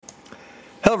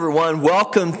Hello everyone,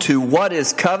 welcome to What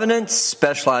is Covenant,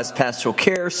 Specialized Pastoral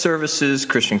Care Services,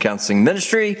 Christian Counseling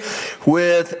Ministry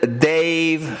with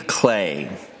Dave Clay.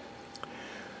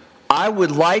 I would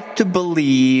like to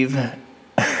believe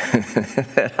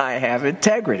that I have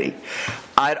integrity.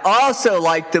 I'd also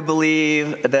like to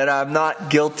believe that I'm not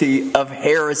guilty of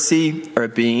heresy or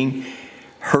being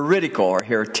heretical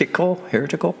would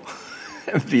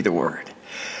be the word.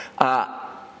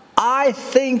 I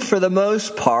think for the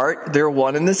most part, they're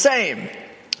one and the same.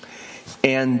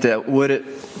 And would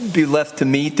it be left to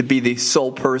me to be the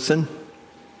sole person,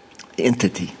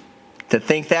 entity, to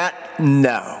think that?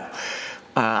 No.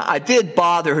 I did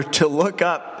bother to look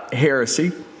up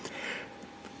heresy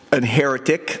and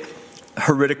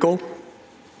heretical,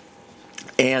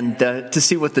 and to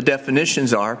see what the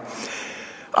definitions are.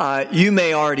 You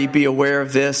may already be aware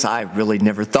of this. I really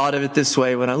never thought of it this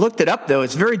way. When I looked it up, though,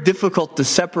 it's very difficult to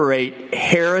separate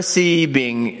heresy,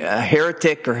 being a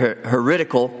heretic or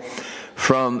heretical,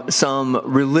 from some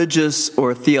religious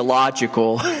or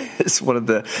theological. It's one of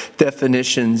the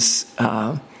definitions.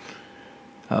 One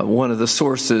of the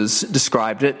sources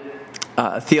described it.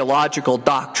 Theological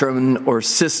doctrine or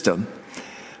system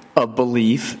of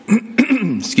belief.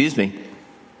 Excuse me.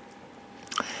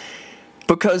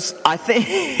 Because I think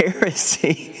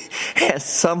heresy has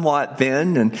somewhat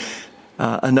been, and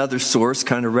another source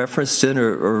kind of referenced it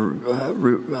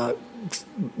or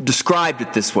described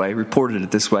it this way, reported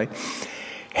it this way.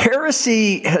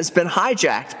 Heresy has been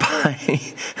hijacked by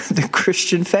the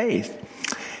Christian faith.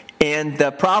 And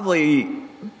probably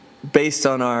based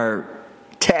on our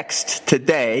text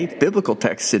today, biblical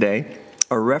text today,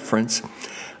 our reference,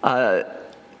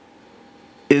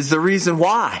 is the reason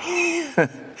why.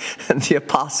 And the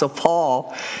Apostle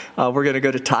Paul, we're going to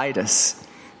go to Titus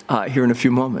here in a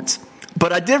few moments.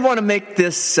 But I did want to make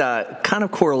this kind of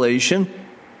correlation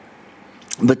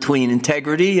between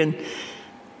integrity and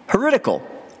heretical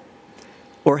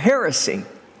or heresy.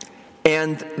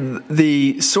 And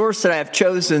the source that I have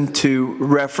chosen to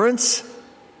reference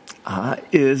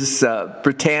is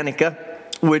Britannica,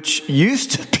 which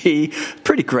used to be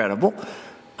pretty credible.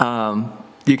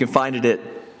 You can find it at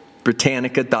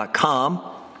Britannica.com.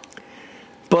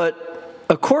 But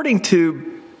according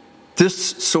to this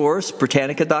source,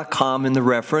 Britannica.com, in the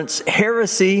reference,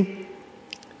 heresy,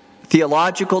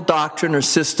 theological doctrine or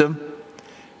system,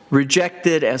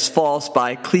 rejected as false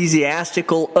by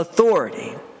ecclesiastical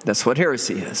authority. That's what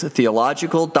heresy is, a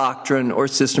theological doctrine or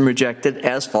system rejected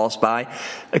as false by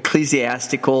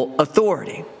ecclesiastical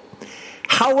authority.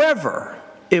 However,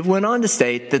 it went on to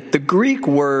state that the Greek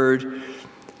word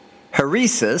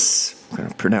heresis, I'm going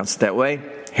to pronounce it that way,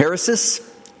 heresis,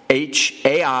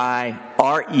 H-A-I-R-E-S-I-S,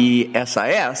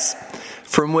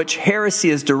 from which heresy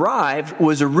is derived,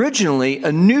 was originally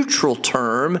a neutral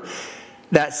term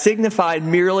that signified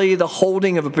merely the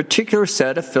holding of a particular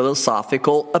set of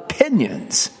philosophical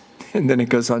opinions. And then it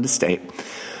goes on to state,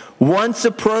 once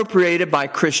appropriated by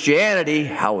Christianity,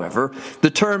 however, the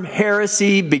term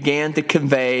heresy began to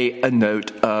convey a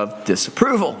note of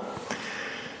disapproval.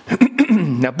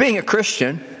 Now, being a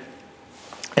Christian,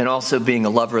 and also being a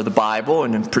lover of the Bible,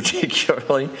 and in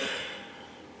particularly,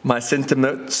 my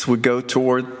sentiments would go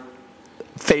toward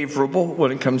favorable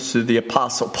when it comes to the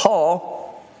Apostle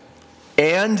Paul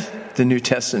and the New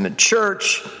Testament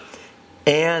church,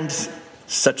 and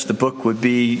such the book would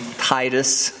be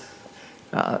Titus,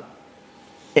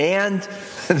 and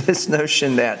this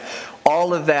notion that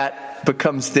all of that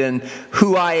becomes then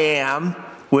who I am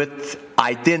with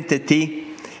identity.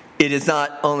 It is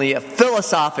not only a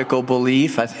philosophical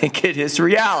belief, I think it is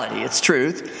reality, it's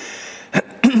truth.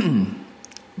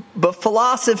 But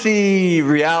philosophy,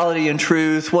 reality, and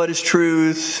truth, what is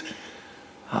truth?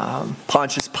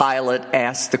 Pontius Pilate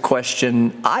asked the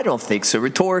question, I don't think so,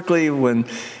 rhetorically, when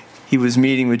he was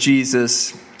meeting with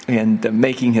Jesus and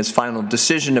making his final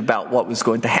decision about what was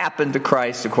going to happen to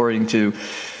Christ according to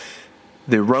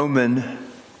the Roman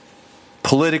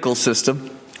political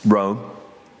system, Rome.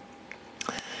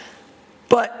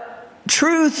 But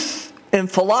truth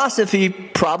and philosophy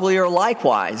probably are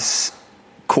likewise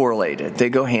correlated. They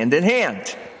go hand in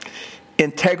hand.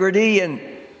 Integrity and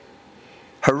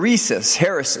heresis,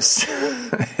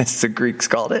 as the Greeks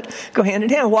called it, go hand in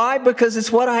hand. Why? Because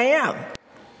it's what I am.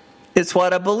 It's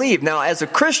what I believe. Now, as a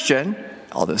Christian,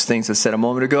 all those things I said a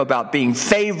moment ago about being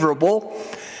favorable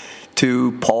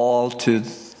to Paul, to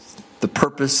the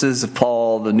purposes of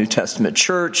Paul, the New Testament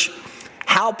church,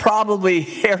 how probably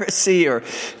heresy or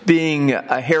being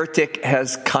a heretic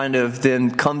has kind of then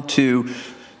come to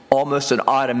almost an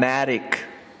automatic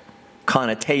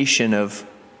connotation of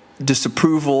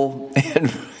disapproval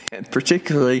and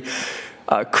particularly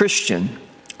Christian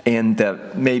and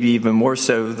maybe even more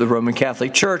so the Roman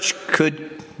Catholic Church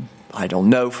could, I don't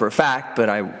know for a fact, but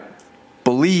I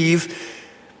believe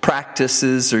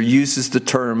practices or uses the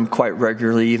term quite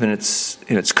regularly, even in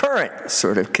its current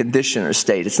sort of condition or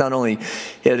state. It's not only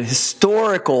a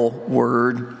historical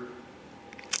word,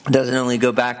 it doesn't only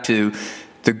go back to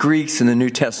the Greeks in the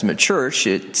New Testament church.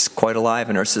 It's quite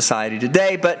alive in our society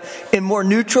today, but in more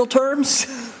neutral terms,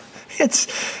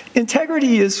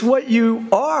 integrity is what you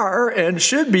are and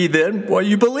should be then what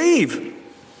you believe.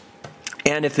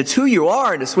 And if it's who you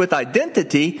are and it's with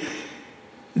identity,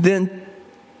 then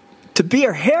to be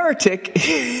a heretic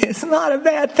is not a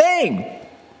bad thing,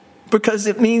 because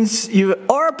it means you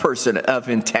are a person of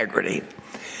integrity.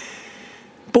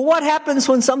 But what happens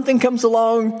when something comes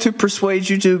along to persuade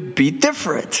you to be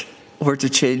different or to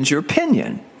change your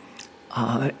opinion?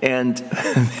 And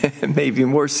maybe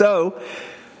more so,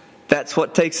 that's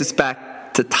what takes us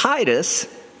back to Titus,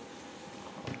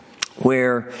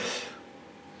 where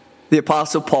the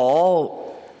Apostle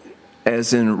Paul,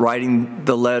 as in writing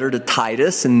the letter to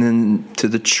Titus and then to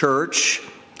the church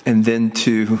and then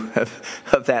to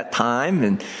of that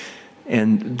time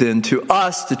and then to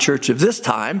us, the church of this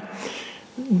time,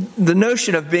 the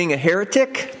notion of being a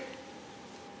heretic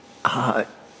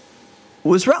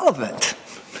was relevant.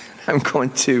 I'm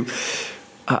going to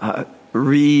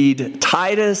read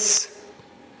Titus,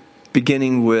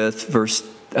 beginning with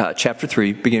chapter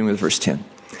 3, beginning with verse 10.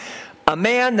 A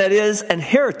man that is an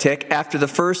heretic after the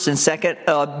first and second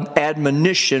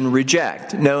admonition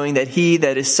reject, knowing that he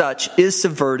that is such is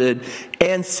subverted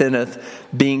and sinneth,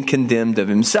 being condemned of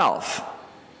himself.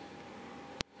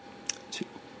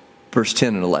 Verse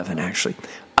 10 and 11, actually.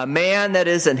 A man that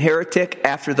is an heretic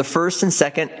after the first and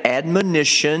second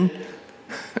admonition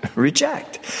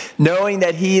reject, knowing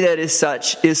that he that is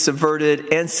such is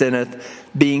subverted and sinneth,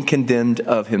 being condemned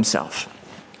of himself.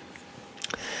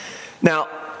 Now,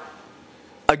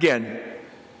 again,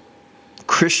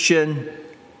 Christian,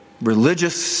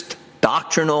 religious,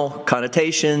 doctrinal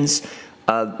connotations.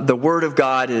 The Word of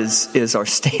God is our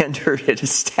standard. It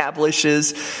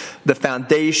establishes the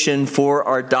foundation for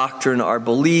our doctrine, our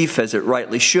belief, as it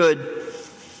rightly should.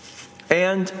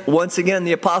 And once again,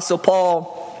 the Apostle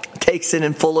Paul takes it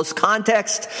in fullest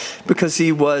context, because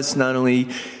he was not only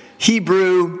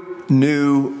Hebrew,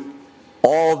 knew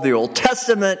all the Old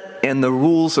Testament and the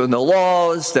rules and the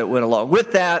laws that went along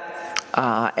with that,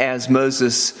 as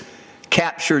Moses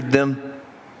captured them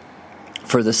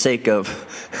for the sake of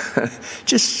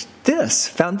just this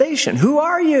foundation. Who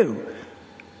are you?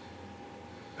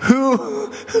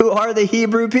 Who are the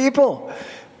Hebrew people?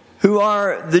 Who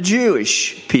are the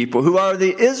Jewish people? Who are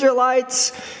the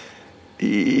Israelites?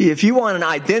 If you want an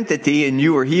identity and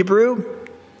you were Hebrew,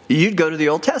 you'd go to the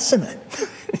Old Testament.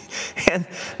 And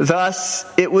thus,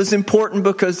 it was important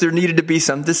because there needed to be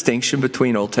some distinction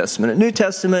between Old Testament and New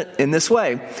Testament in this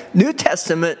way. New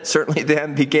Testament certainly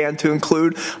then began to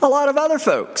include a lot of other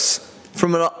folks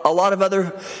from a lot of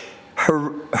other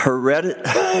heretical,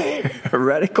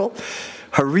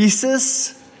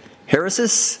 heresis,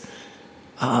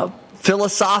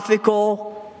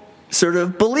 philosophical sort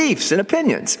of beliefs and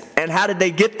opinions. And how did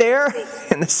they get there?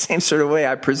 In the same sort of way,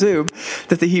 I presume,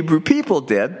 that the Hebrew people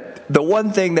did. The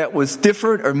one thing that was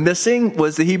different or missing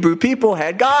was the Hebrew people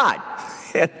had God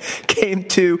and came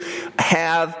to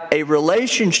have a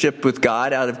relationship with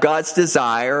God out of God's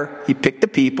desire. He picked the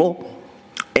people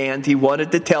and he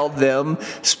wanted to tell them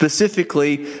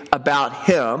specifically about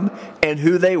him and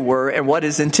who they were and what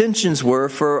his intentions were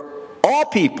for all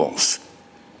peoples.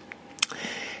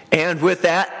 And with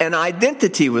that, an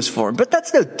identity was formed. But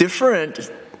that's no different,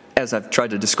 as I've tried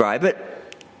to describe it,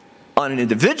 on an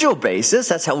individual basis.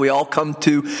 That's how we all come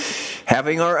to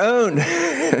having our own,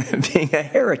 being a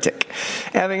heretic,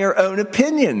 having our own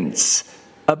opinions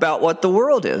about what the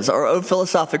world is, our own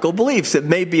philosophical beliefs. It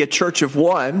may be a church of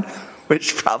one,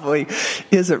 which probably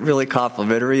isn't really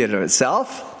complimentary in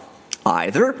itself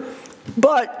either.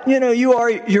 But, you are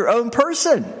your own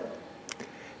person.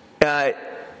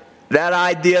 That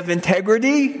idea of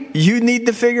integrity, you need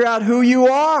to figure out who you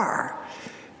are.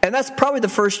 And that's probably the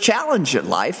first challenge in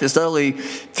life, is not only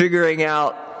figuring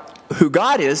out who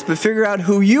God is, but figure out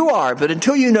who you are. But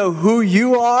until you know who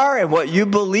you are and what you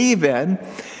believe in,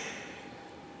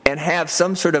 and have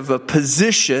some sort of a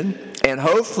position, and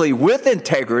hopefully with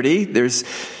integrity, there's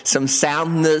some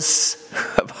soundness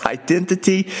of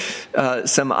identity,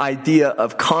 some idea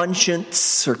of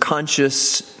conscience or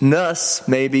consciousness,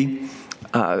 maybe.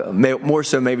 More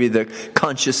so maybe the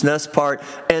consciousness part,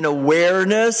 and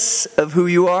awareness of who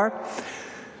you are,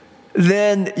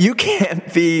 then you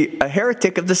can't be a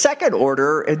heretic of the second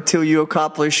order until you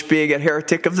accomplish being a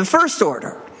heretic of the first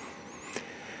order.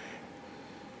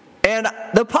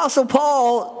 the Apostle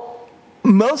Paul,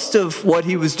 most of what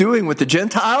he was doing with the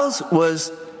Gentiles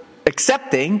was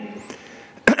accepting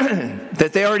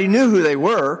that they already knew who they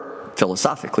were,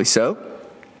 philosophically so,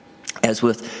 as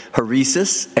with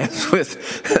Heresis,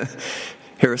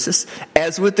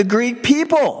 as with the Greek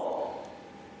people.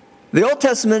 The Old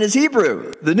Testament is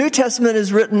Hebrew. The New Testament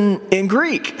is written in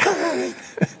Greek.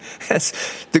 As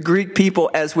the Greek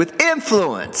people, as with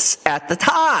influence at the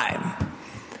time.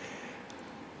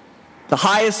 The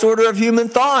highest order of human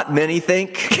thought, many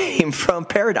think,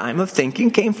 paradigm of thinking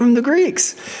came from the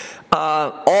Greeks.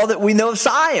 All that we know of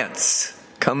science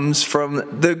comes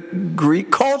from the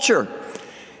Greek culture.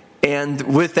 And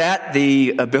with that,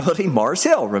 the ability, Mars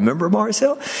Hill, remember Mars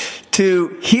Hill?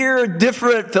 To hear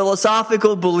different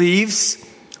philosophical beliefs,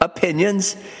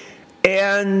 opinions,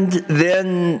 and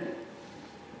then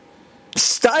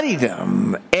study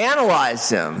them, analyze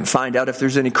them, find out if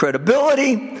there's any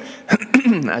credibility.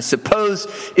 I suppose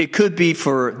it could be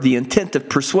for the intent of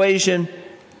persuasion.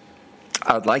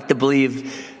 I would like to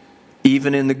believe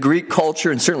even in the Greek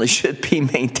culture, and certainly should be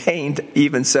maintained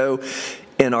even so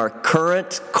in our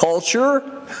current culture,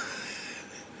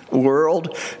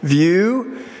 world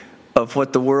view of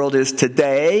what the world is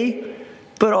today,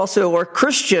 but also our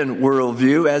Christian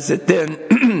worldview as it then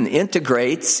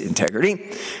integrates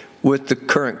integrity with the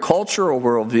current cultural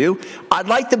worldview. I'd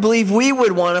like to believe we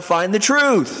would want to find the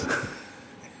truth.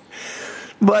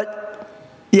 But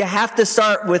you have to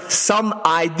start with some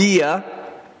idea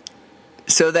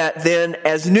so that then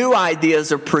as new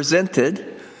ideas are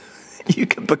presented, you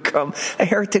can become a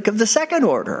heretic of the second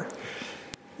order,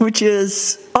 which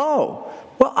is,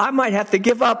 I might have to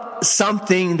give up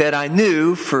something that I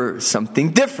knew for something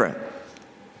different.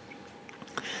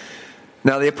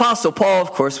 Now, the Apostle Paul,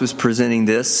 of course, was presenting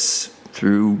this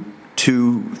through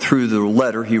the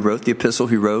letter he wrote, the epistle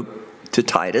he wrote to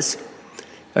Titus,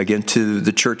 again, to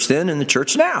the church then and the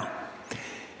church now.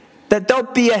 That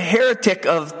don't be a heretic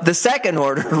of the second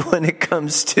order when it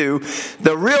comes to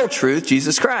the real truth,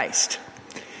 Jesus Christ.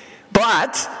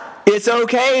 But it's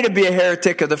okay to be a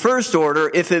heretic of the first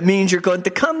order if it means you're going to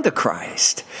come to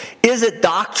Christ. Is it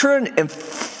doctrine and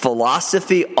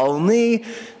philosophy only?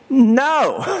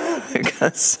 No,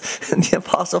 because the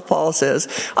Apostle Paul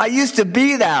says, I used to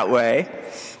be that way.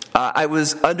 I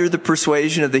was under the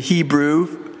persuasion of the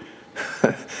Hebrew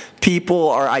people,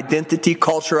 our identity,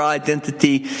 cultural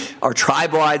identity, our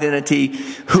tribal identity,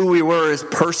 who we were as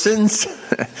persons,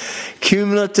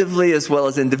 cumulatively as well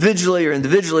as individually, or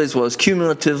individually as well as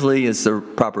cumulatively is the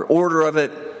proper order of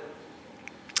it.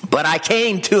 But I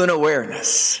came to an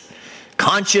awareness,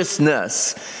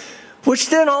 consciousness, which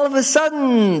then all of a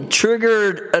sudden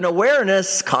triggered an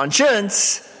awareness,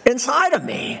 conscience, inside of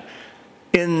me,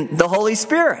 in the Holy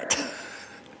Spirit,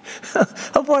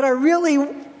 of what I really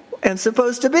am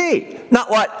supposed to be.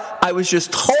 Not what I was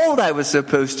just told I was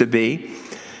supposed to be,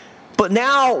 but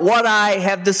now what I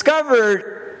have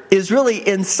discovered is really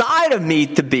inside of me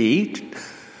to be.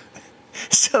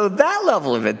 So that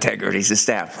level of integrity is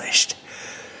established.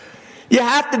 You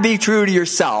have to be true to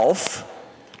yourself.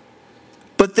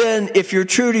 But then if you're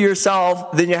true to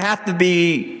yourself, then you have to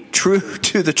be true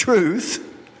to the truth.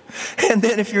 And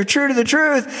then if you're true to the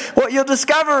truth, what you'll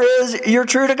discover is you're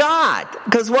true to God.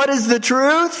 Because what is the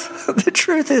truth? The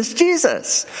truth is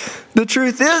Jesus. The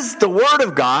truth is the Word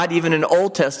of God, even in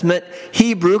Old Testament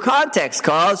Hebrew context.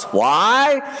 Because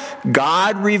why?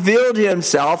 God revealed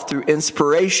Himself through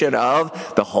inspiration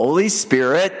of the Holy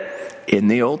Spirit in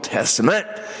the Old Testament,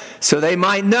 so they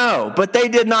might know. But they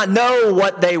did not know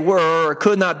what they were, or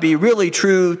could not be really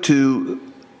true to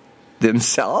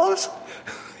themselves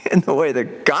in the way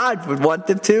that God would want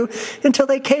them to, until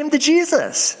they came to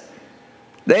Jesus.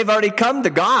 They've already come to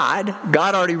God.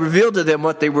 God already revealed to them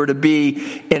what they were to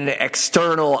be in an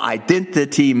external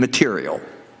identity material.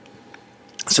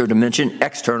 So to mention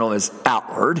external is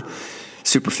outward,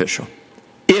 superficial,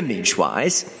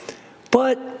 image-wise.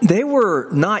 But they were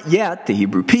not yet, the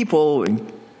Hebrew people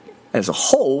as a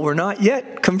whole, were not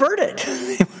yet converted.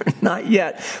 They were not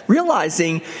yet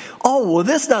realizing,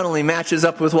 this not only matches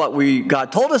up with what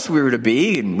God told us we were to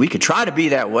be, and we could try to be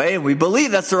that way, and we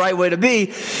believe that's the right way to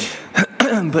be,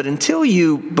 but until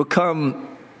you become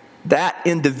that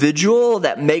individual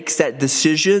that makes that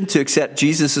decision to accept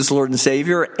Jesus as Lord and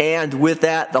Savior, and with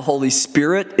that the Holy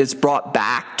Spirit is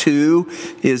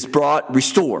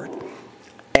restored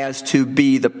as to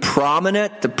be the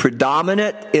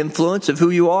predominant influence of who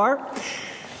you are,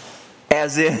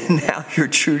 as in now you're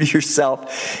true to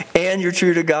yourself and you're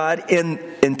true to God in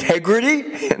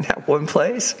integrity in that one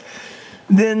place,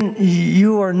 then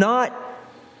you are not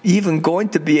even going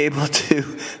to be able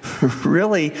to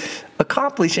really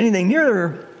accomplish anything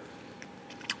near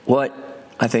what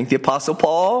I think the Apostle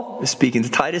Paul is speaking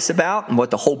to Titus about, and what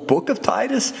the whole book of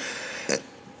Titus,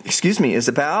 is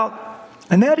about.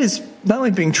 And that is not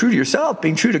only being true to yourself,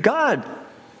 being true to God,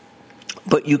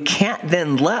 but you can't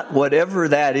then let whatever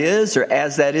that is, or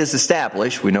as that is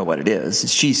established, we know what it is.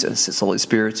 It's Jesus. It's the Holy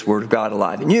Spirit's Word of God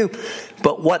alive in you.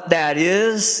 But what that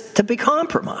is, to be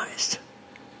compromised.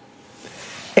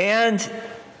 And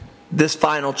this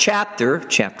final chapter,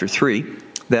 chapter 3,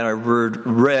 that I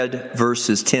read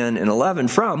verses 10 and 11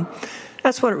 from,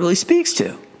 that's what it really speaks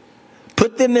to.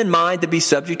 Put them in mind to be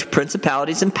subject to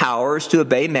principalities and powers, to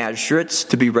obey magistrates,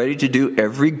 to be ready to do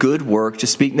every good work, to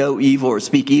speak no evil or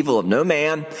speak evil of no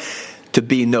man, to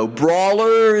be no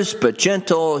brawlers, but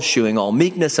gentle, shewing all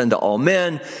meekness unto all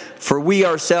men. For we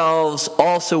ourselves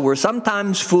also were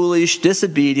sometimes foolish,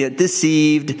 disobedient,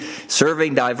 deceived,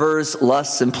 serving divers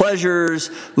lusts and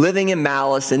pleasures, living in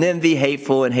malice and envy,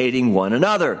 hateful and hating one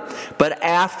another. But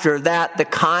after that, the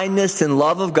kindness and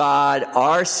love of God,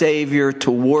 our Savior,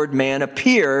 toward man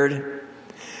appeared,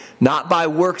 not by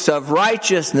works of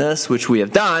righteousness, which we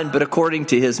have done, but according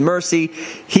to his mercy,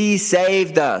 he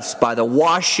saved us by the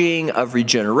washing of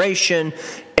regeneration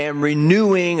and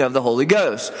renewing of the Holy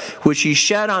Ghost, which he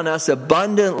shed on us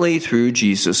abundantly through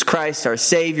Jesus Christ, our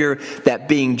Savior, that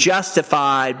being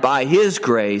justified by his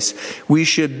grace, we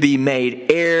should be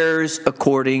made heirs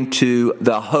according to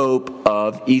the hope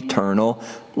of eternal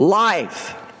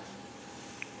life.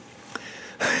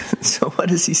 So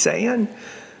what is he saying?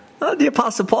 The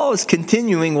Apostle Paul is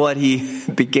continuing what he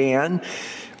began,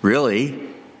 really,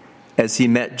 as he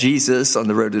met Jesus on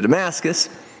the road to Damascus,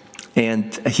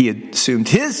 and he assumed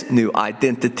his new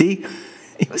identity.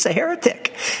 He was a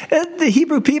heretic. And the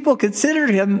Hebrew people considered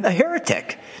him a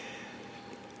heretic.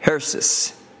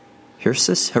 Heresis.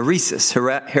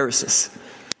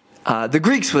 The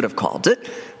Greeks would have called it.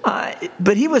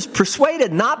 But he was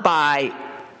persuaded not by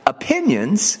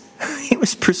opinions. He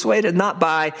was persuaded not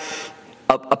by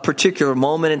a particular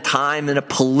moment in time in a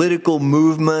political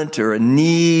movement or a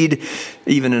need,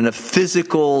 even in a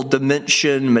physical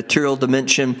dimension, material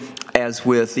dimension, as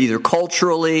with either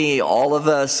culturally, all of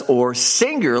us, or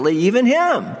singularly, even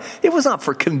him. It was not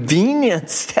for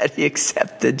convenience that he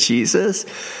accepted Jesus,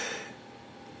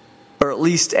 or at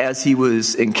least as he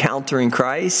was encountering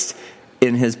Christ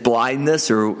in his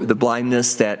blindness, or the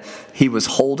blindness that he was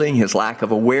holding, his lack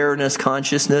of awareness,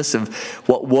 consciousness of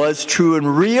what was true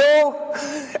and real.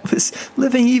 It was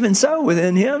living even so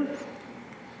within him.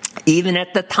 Even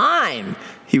at the time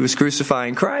he was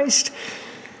crucifying Christ,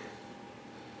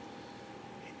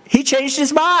 he changed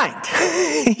his mind.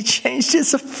 He changed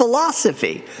his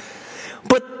philosophy.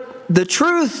 But the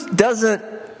truth doesn't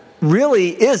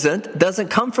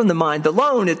come from the mind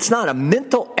alone. It's not a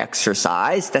mental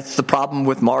exercise. That's the problem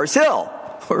with Mars Hill.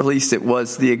 Or at least it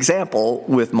was the example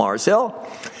with Mars Hill.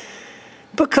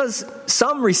 Because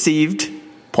some received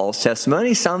Paul's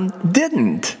testimony, some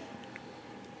didn't.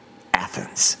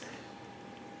 Athens.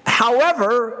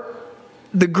 However,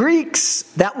 the Greeks,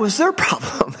 that was their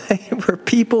problem. They were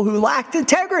people who lacked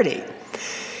integrity.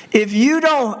 If you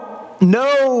don't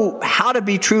know how to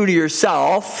be true to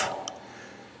yourself,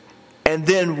 and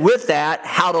then with that,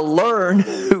 how to learn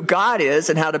who God is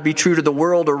and how to be true to the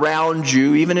world around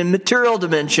you, even in material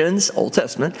dimensions, Old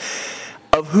Testament,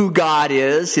 of who God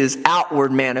is, his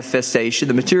outward manifestation,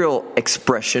 the material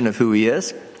expression of who he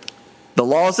is, the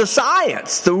laws of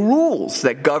science, the rules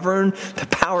that govern the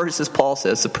powers, as Paul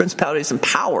says, the principalities and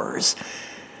powers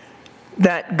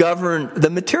that govern the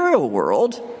material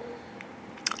world,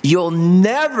 you'll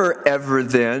never, ever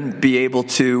then be able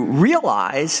to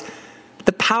realize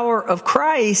the power of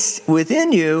Christ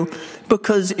within you,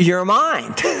 because your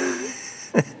mind,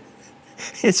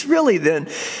 it's really then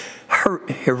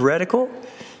heretical,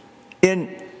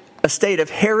 in a state of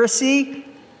heresy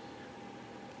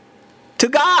to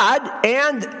God,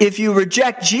 and if you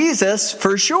reject Jesus,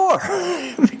 for sure,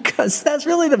 because that's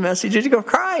really the message of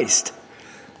Christ.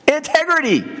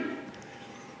 Integrity,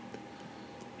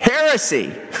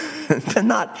 heresy,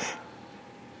 not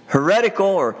heretical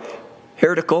or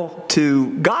heretical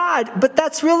to God, but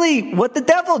that's really what the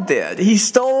devil did. He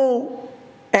stole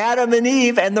Adam and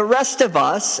Eve and the rest of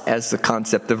us, as the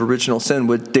concept of original sin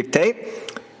would dictate,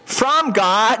 from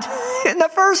God in the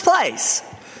first place.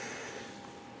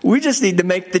 We just need to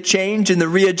make the change and the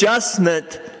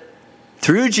readjustment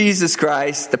through Jesus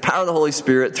Christ, the power of the Holy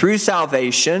Spirit, through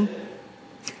salvation,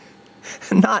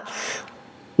 not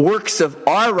works of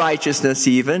our righteousness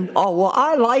even. Oh, well,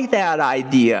 I like that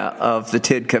idea of the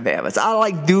Ten Commandments. I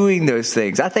like doing those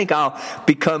things. I think I'll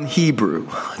become Hebrew.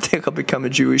 I think I'll become a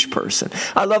Jewish person.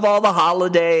 I love all the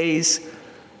holidays.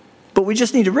 But we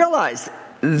just need to realize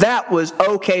that was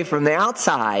okay from the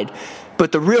outside,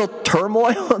 but the real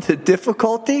turmoil, the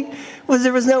difficulty, was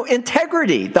there was no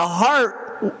integrity. The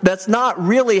heart, that's not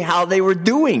really how they were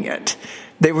doing it.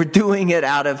 They were doing it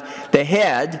out of the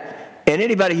head, and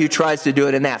anybody who tries to do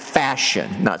it in that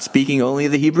fashion, not speaking only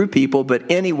of the Hebrew people,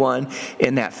 but anyone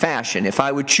in that fashion. If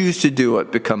I would choose to do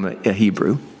it, become a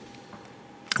Hebrew,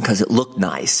 because it looked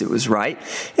nice, it was right,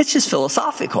 it's just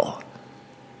philosophical.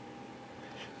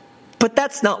 But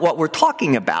that's not what we're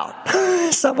talking about.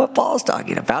 That's not what Paul's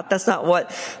talking about. That's not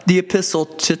what the epistle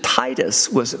to Titus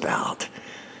was about.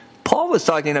 Paul was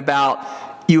talking about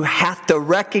you have to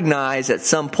recognize at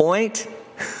some point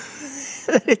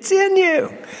that it's in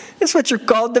you. It's what you're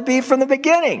called to be from the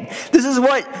beginning. This is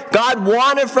what God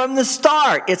wanted from the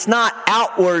start. It's not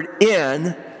outward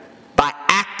in by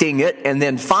acting it and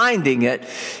then finding it.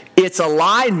 It's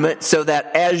alignment so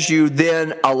that as you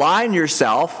then align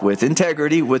yourself with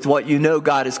integrity, with what you know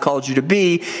God has called you to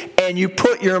be, and you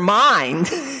put your mind,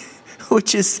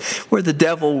 which is where the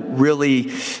devil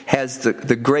really has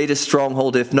the greatest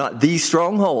stronghold, if not the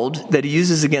stronghold, that he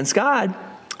uses against God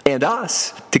and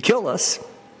us to kill us,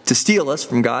 to steal us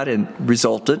from God and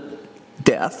resultant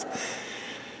death,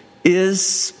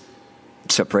 is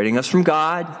separating us from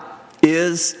God,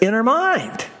 is in our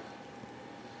mind.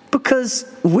 Because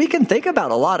we can think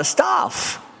about a lot of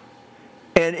stuff.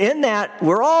 And in that,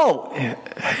 we're all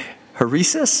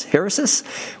heresis.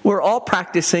 We're all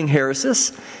practicing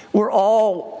heresis. We're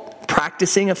all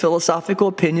practicing a philosophical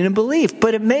opinion and belief.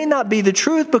 But it may not be the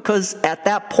truth, because at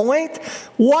that point,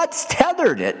 what's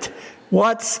tethered it?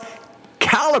 What's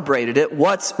calibrated it?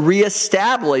 What's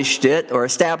reestablished it or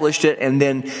established it, and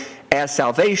then as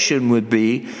salvation would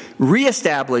be,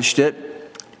 reestablished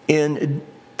it in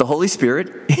the Holy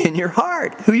Spirit in your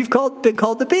heart, who you've been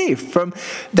called to be. From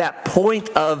that point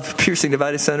of piercing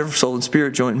divided center of soul and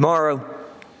spirit, joint and marrow,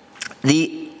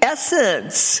 the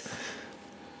essence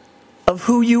of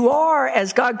who you are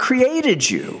as God created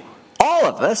you. All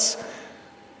of us,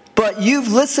 but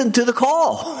you've listened to the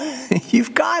call.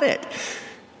 You've got it.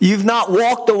 You've not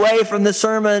walked away from the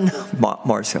sermon,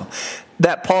 Marcel,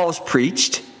 that Paul's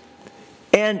preached,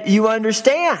 and you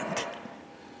understand.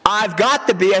 I've got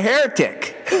to be a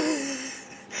heretic.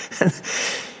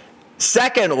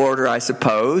 Second order, I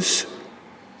suppose.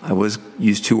 I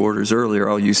used 2 orders earlier.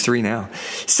 I'll use 3 now.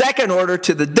 Second order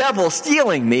to the devil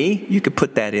stealing me. You could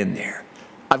put that in there.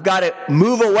 I've got to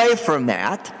move away from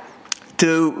that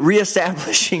to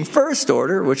reestablishing first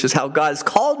order, which is how God's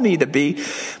called me to be.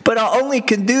 But I only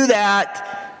can do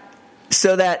that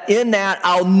so that in that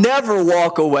I'll never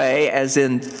walk away as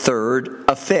in third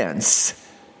offense.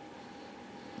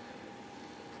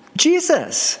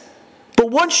 Jesus.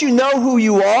 But once you know who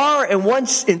you are and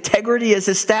once integrity is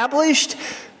established,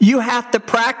 you have to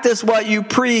practice what you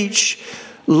preach,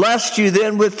 lest you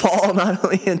then would fall not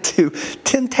only into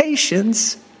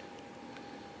temptations.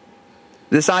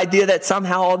 This idea that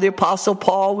somehow the Apostle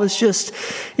Paul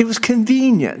it was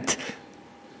convenient.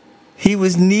 He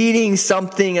was needing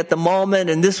something at the moment,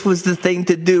 and this was the thing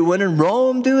to do. When in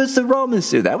Rome, do as the Romans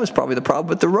do. That was probably the problem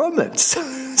with the Romans.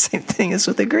 Same thing as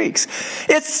with the Greeks.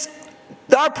 It's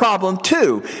our problem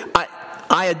too.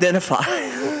 I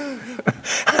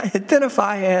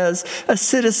identify as a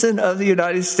citizen of the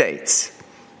United States.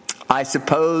 I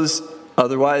suppose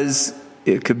otherwise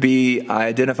it could be I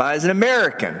identify as an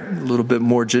American, a little bit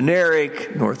more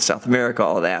generic, North, South America,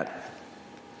 all that.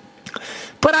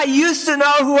 But I used to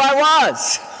know who I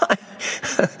was.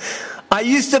 I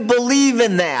used to believe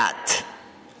in that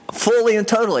fully and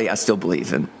totally. I still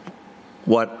believe in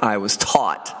what I was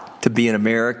taught to be an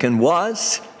American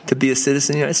was, to be a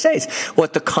citizen of the United States.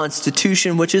 What the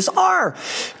Constitution, which is our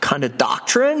kind of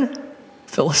doctrine,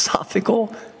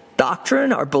 philosophical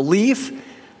doctrine, our belief,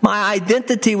 my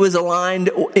identity was aligned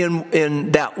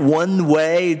in that one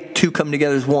way, two come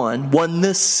together as one,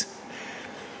 oneness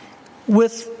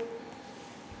with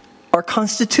our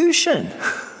Constitution,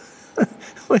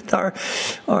 with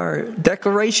our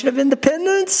Declaration of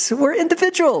Independence. We're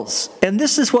individuals, and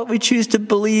this is what we choose to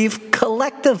believe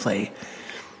collectively.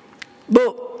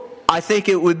 But I think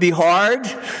it would be hard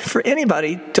for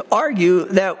anybody to argue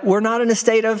that we're not in a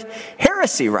state of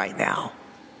heresy right now.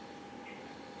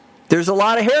 There's a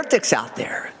lot of heretics out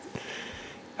there,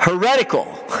 heretical,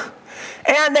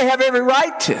 and they have every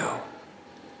right to.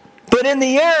 But in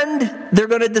the end, they're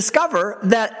going to discover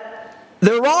that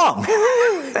they're wrong.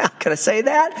 How can I say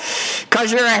that?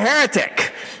 Because you're a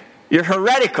heretic. You're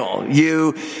heretical.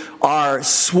 You are you've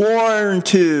sworn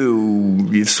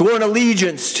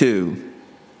allegiance to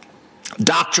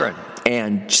doctrine.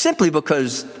 And simply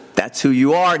because that's who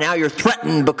you are, now you're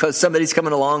threatened because somebody's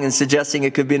coming along and suggesting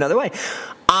it could be another way.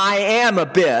 I am a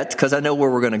bit, because I know where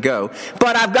we're going to go,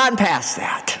 but I've gotten past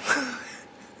that.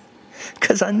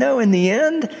 Because I know in the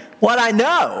end what I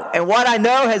know, and what I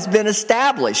know has been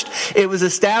established. It was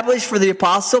established for the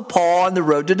Apostle Paul on the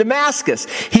road to Damascus.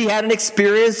 He had an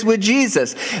experience with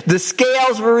Jesus. The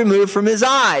scales were removed from his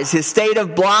eyes. His state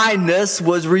of blindness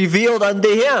was revealed unto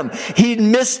him. He'd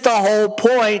missed the whole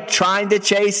point trying to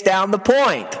chase down the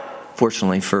point.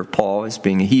 Fortunately for Paul, as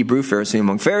being a Hebrew, Pharisee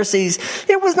among Pharisees,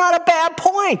 it was not a bad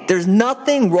point. There's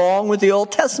nothing wrong with the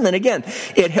Old Testament. Again,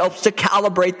 it helps to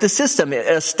calibrate the system. It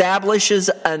establishes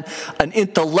an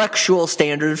intellectual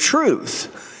standard of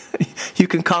truth. You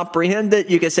can comprehend it.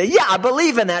 You can say, yeah, I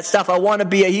believe in that stuff. I want to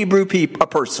be a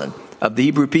person of the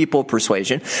Hebrew people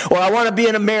persuasion, or I want to be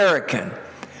an American.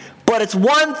 But it's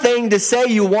one thing to say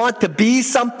you want to be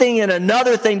something, and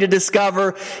another thing to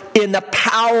discover in the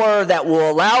power that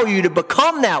will allow you to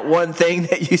become that one thing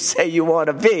that you say you want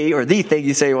to be, or the thing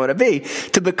you say you want to be.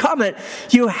 To become it,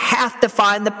 you have to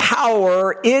find the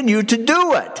power in you to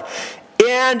do it.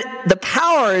 And the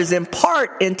power is in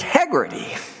part integrity.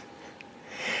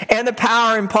 And the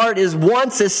power in part is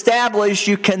once established,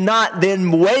 you cannot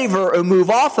then waver or move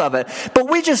off of it. But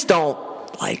we just don't,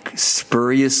 like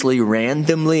spuriously,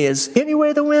 randomly, as any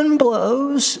way the wind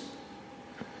blows,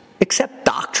 accept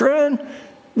doctrine.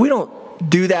 We don't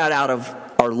do that out of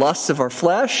our lusts of our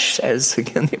flesh, as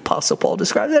again the Apostle Paul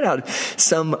describes it, out of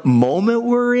some moment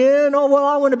we're in. Oh, well,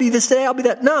 I want to be this today, I'll be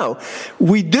that. No,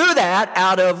 we do that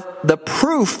out of the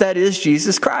proof that is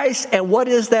Jesus Christ. And what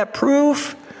is that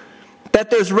proof? That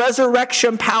there's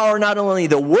resurrection power, not only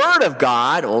the Word of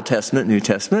God, Old Testament, New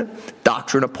Testament,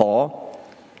 doctrine of Paul,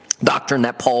 doctrine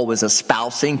that Paul was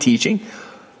espousing, teaching,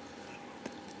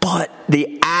 but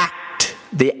the act,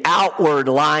 the outward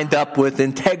lined up with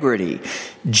integrity.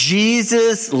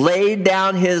 Jesus laid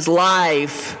down his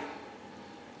life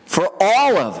for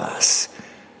all of us,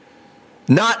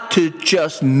 not to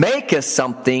just make us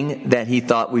something that he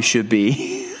thought we should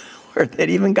be, or that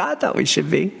even God thought we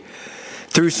should be,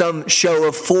 through some show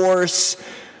of force,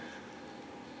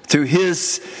 through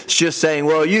his just saying,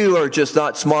 well, you are just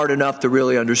not smart enough to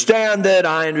really understand it.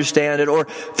 I understand it. Or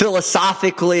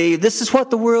philosophically, this is what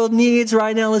the world needs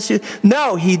right now.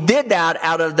 No, he did that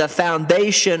out of the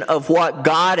foundation of what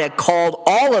God had called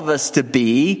all of us to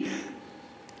be,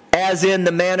 as in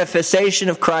the manifestation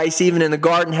of Christ, even in the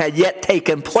garden, had yet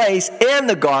taken place in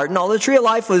the garden. All the tree of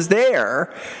life was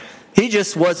there. He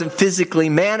just wasn't physically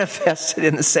manifested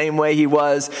in the same way he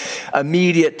was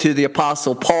immediate to the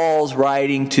Apostle Paul's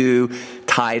writing to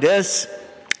Titus.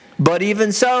 But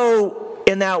even so,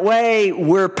 in that way,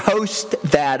 we're post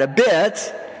that a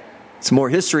bit. It's more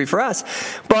history for us.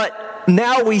 But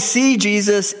now we see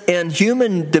Jesus in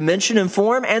human dimension and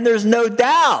form, and there's no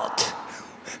doubt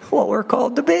what we're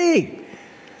called to be.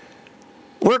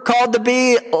 We're called to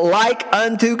be like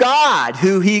unto God,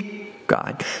 who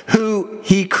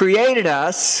He created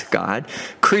us, God,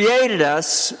 created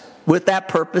us with that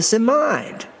purpose in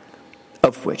mind.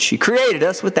 Of which He created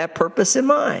us with that purpose in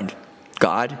mind.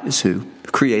 God is who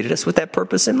created us with that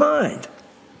purpose in mind.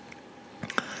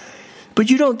 But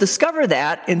you don't discover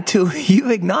that until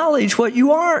you acknowledge what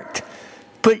you aren't.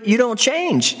 But you don't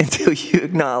change until you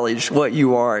acknowledge what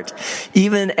you aren't.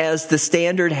 Even as the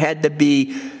standard had to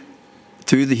be,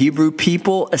 through the Hebrew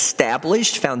people,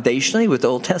 established foundationally with the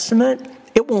Old Testament,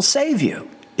 it won't save you.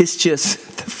 It's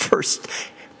just the first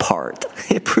part.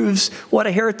 It proves what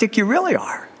a heretic you really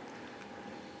are.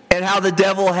 And how the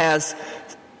devil has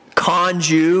conned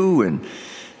you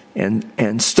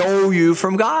and stole you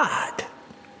from God.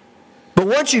 But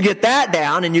once you get that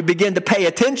down and you begin to pay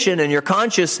attention, and your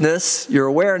consciousness, your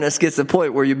awareness gets to the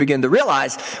point where you begin to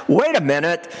realize, wait a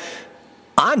minute,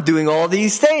 I'm doing all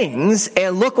these things,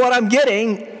 and look what I'm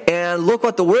getting, and look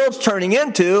what the world's turning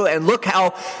into, and look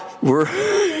how we're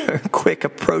quick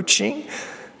approaching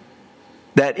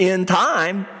that end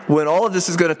time when all of this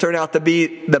is going to turn out to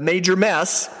be the major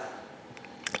mess,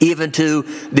 even to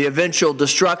the eventual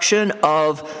destruction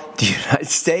of the United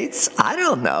States. I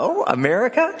don't know.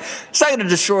 America? It's not going to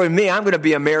destroy me. I'm going to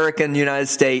be American, United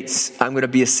States. I'm going to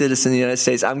be a citizen of the United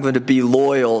States. I'm going to be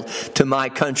loyal to my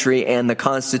country and the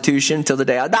Constitution till the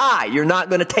day I die. You're not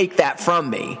going to take that from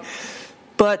me.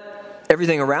 But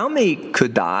everything around me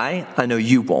could die. I know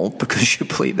you won't, because you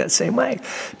believe that same way.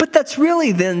 But that's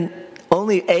really then I'm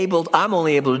only able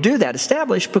to do that,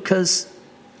 establish, because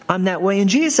I'm that way in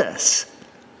Jesus.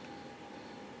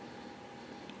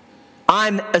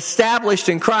 I'm established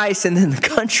in Christ, and in the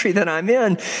country that I'm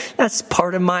in, that's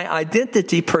part of my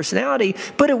identity, personality.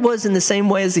 But it was in the same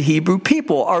way as the Hebrew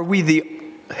people. Are we the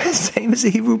same as the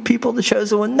Hebrew people, the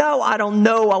chosen one? No, I don't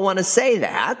know. I want to say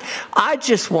that. I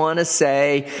just want to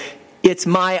say It's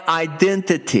my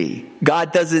identity.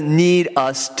 God doesn't need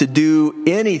us to do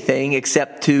anything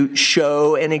except to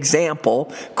show an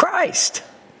example, Christ.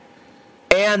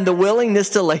 And the willingness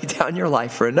to lay down your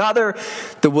life for another,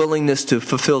 the willingness to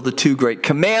fulfill the 2 great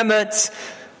commandments,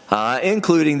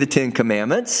 including the 10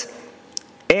 commandments,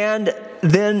 and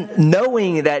then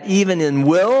knowing that even in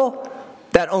will,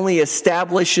 that only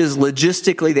establishes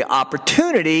logistically the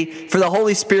opportunity for the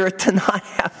Holy Spirit to not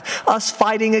have us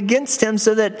fighting against Him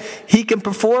so that He can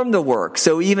perform the work.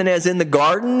 So even as in the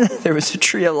garden, there was a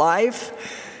tree of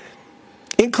life,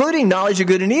 including knowledge of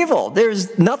good and evil.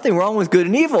 There's nothing wrong with good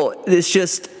and evil. It's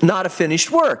just not a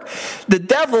finished work. The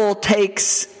devil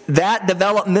takes that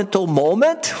developmental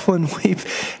moment when we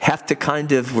have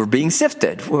to we're being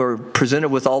sifted. We're presented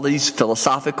with all these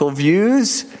philosophical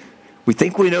views. We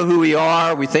think we know who we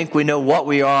are. We think we know what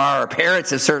we are. Our parents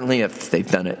have certainly, if they've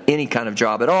done any kind of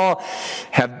job at all,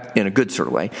 have, in a good sort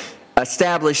of way,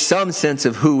 established some sense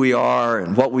of who we are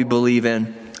and what we believe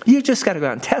in. You just got to go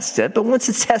out and test it. But once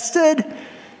it's tested,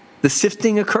 the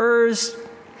sifting occurs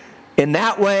in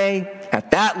that way,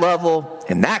 at that level,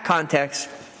 in that context.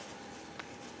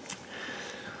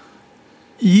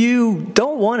 You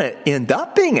don't want to end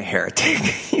up being a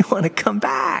heretic. You want to come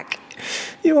back.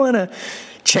 You want to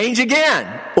change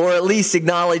again, or at least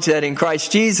acknowledge that in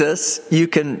Christ Jesus, you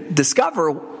can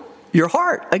discover your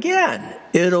heart again.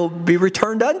 It'll be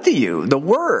returned unto you, the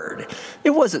word. It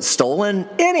wasn't stolen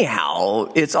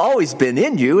anyhow. It's always been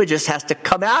in you. It just has to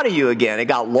come out of you again. It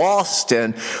got lost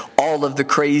in all of the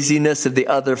craziness of the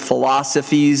other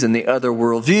philosophies and the other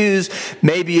worldviews.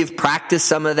 Maybe you've practiced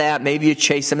some of that. Maybe you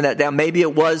chased some of that down. Maybe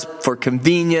it was for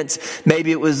convenience.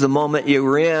 Maybe it was the moment you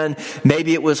were in.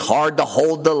 Maybe it was hard to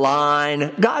hold the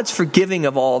line. God's forgiving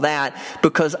of all that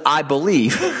because I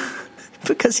believe,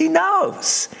 because He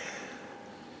knows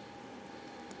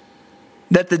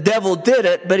that the devil did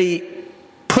it, but he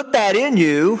put that in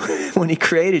you when he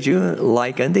created you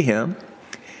like unto him.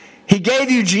 He gave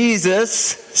you Jesus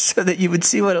so that you would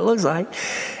see what it looks like,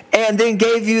 and then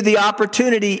gave you the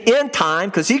opportunity in time,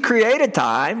 because he created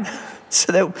time,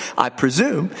 so that, I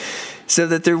presume, so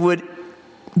that there would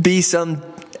be some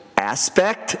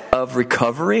aspect of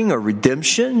recovering or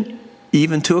redemption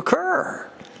even to occur.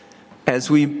 As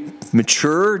we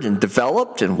matured and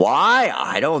developed, and why,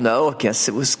 I don't know. I guess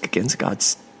it was against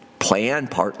God's plan,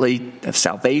 partly of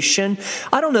salvation.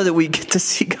 I don't know that we get to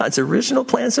see God's original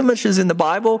plan so much as in the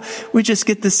Bible. We just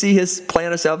get to see His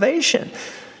plan of salvation.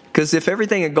 Because if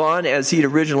everything had gone as He'd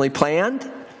originally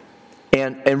planned,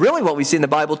 and really what we see in the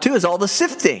Bible too is all the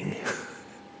sifting.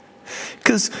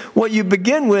 Because what you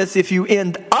begin with, if you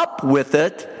end up with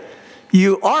it,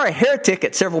 you are a heretic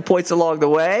at several points along the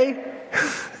way.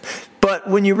 But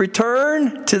when you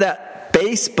return to that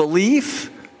base belief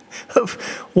of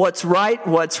what's right,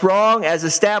 what's wrong, as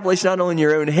established not only in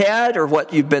your own head or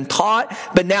what you've been taught,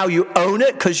 but now you own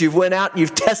it because you've went out and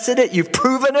you've tested it, you've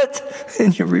proven it,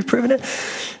 and you've reproven it,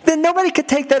 then nobody could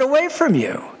take that away from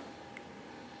you.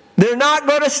 They're not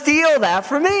going to steal that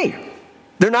from me.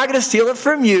 They're not going to steal it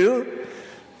from you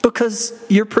because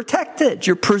you're protected,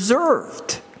 you're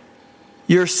preserved.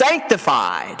 You're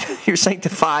sanctified. You're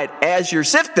sanctified as you're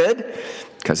sifted,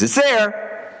 because it's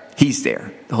there. He's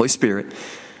there, the Holy Spirit,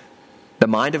 the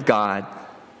mind of God.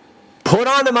 Put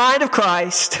on the mind of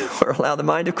Christ, or allow the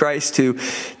mind of Christ to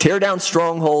tear down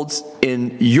strongholds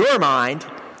in your mind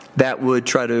that would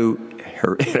try to,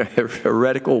 in a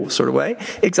heretical sort of way,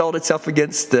 exalt itself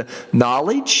against the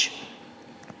knowledge,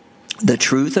 the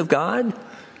truth of God.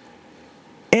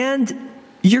 And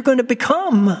you're going to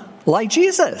become like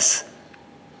Jesus.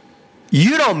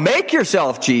 You don't make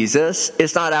yourself Jesus.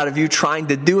 It's not out of you trying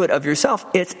to do it of yourself.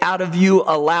 It's out of you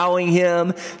allowing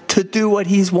Him to do what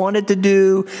He's wanted to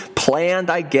do, planned,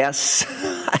 I guess.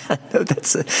 I know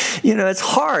it's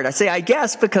hard. I say I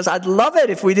guess because I'd love it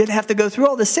if we didn't have to go through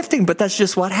all the sifting, but that's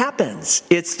just what happens.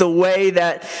 It's the way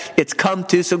that it's come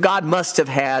to. So God must have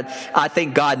I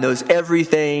think God knows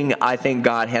everything. I think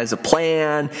God has a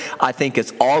plan. I think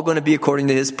it's all going to be according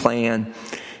to His plan.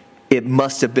 It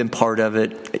must have been part of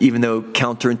it, even though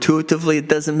counterintuitively it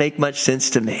doesn't make much sense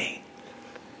to me.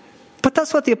 But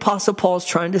that's what the Apostle Paul is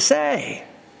trying to say.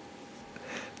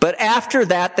 But after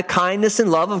that, the kindness and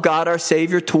love of God our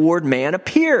Savior toward man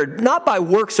appeared, not by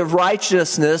works of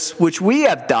righteousness, which we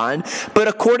have done, but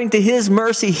according to His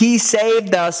mercy, He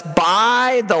saved us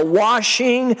by the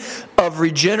washing of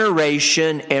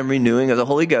regeneration and renewing of the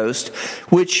Holy Ghost,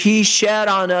 which He shed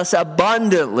on us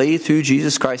abundantly through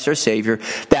Jesus Christ our Savior,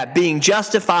 that being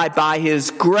justified by His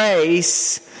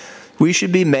grace, we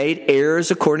should be made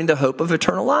heirs according to hope of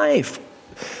eternal life.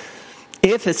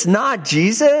 If it's not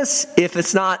Jesus, if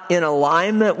it's not in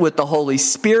alignment with the Holy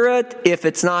Spirit, if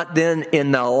it's not then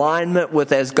in the alignment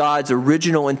with as God's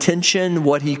original intention,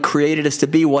 what He created us to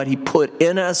be, what He put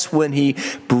in us when He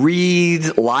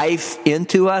breathed life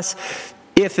into us,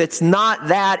 if it's not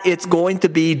that, it's going to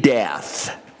be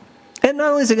death. And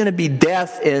not only is it going to be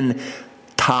death in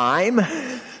time,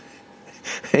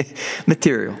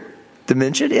 material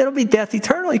dimension, it'll be death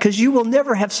eternally, because you will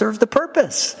never have served the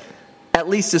purpose. At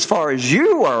least as far as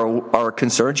you are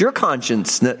concerned, your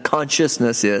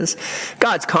consciousness is.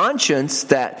 God's conscience,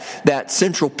 that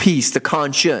central piece, the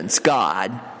conscience,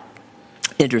 God,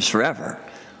 endures forever.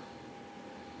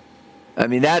 I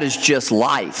mean, that is just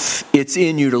life. It's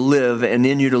in you to live, and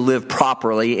in you to live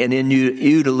properly, and in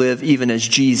you to live even as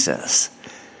Jesus.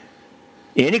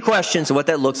 Any questions of what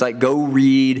that looks like, go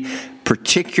read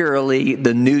particularly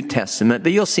the New Testament,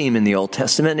 but you'll see them in the Old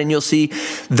Testament, and you'll see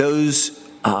those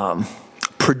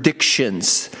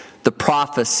predictions, the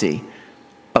prophecy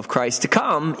of Christ to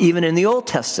come, even in the Old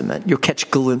Testament. You'll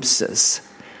catch glimpses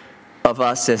of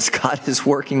us as God is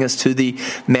working us to the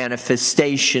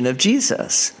manifestation of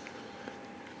Jesus.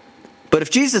 But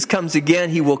if Jesus comes again,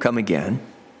 He will come again.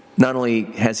 Not only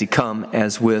has He come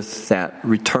as with that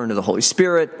return of the Holy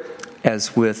Spirit,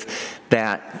 as with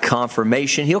that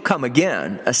confirmation, He'll come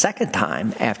again a second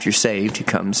time after you're saved. He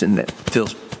comes and that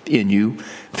fills in you,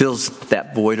 fills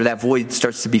that void, or that void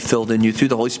starts to be filled in you through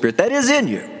the Holy Spirit that is in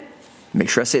you. Make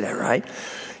sure I say that right.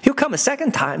 He'll come a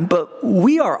second time, but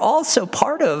we are also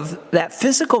part of that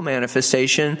physical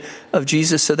manifestation of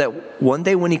Jesus, so that one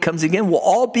day when He comes again, we'll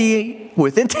all be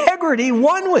with integrity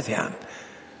one with Him.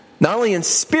 Not only in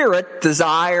spirit,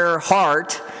 desire,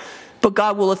 heart, but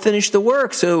God will have finished the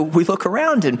work. So we look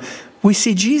around and we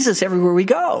see Jesus everywhere we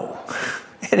go.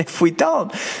 And if we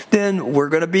don't, then we're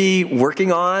going to be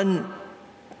working on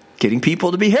getting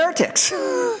people to be heretics.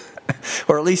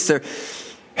 Or at least they're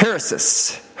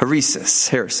heresis,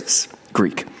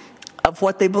 Greek, of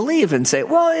what they believe, and say,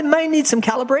 well, it might need some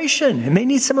calibration. It may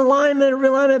need some alignment or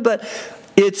realignment, but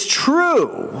it's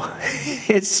true.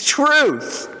 It's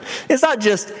truth. It's not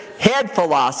just head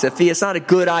philosophy. It's not a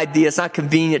good idea. It's not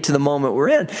convenient to the moment we're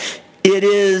in. It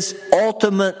is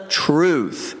ultimate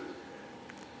truth.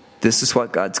 This is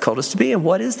what God's called us to be. And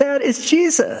what is that? It's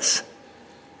Jesus.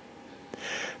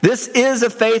 This is a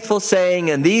faithful saying,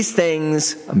 and these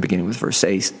things, I'm beginning with verse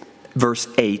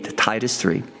 8, Titus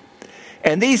 3.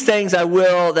 And these things I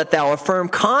will that thou affirm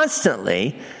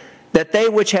constantly, that they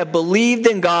which have believed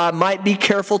in God might be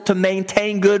careful to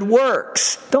maintain good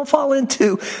works. Don't fall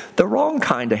into the wrong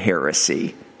kind of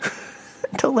heresy.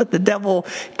 Don't let the devil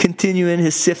continue in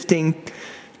his sifting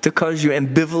to cause you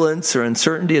ambivalence or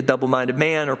uncertainty. A double-minded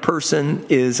man or person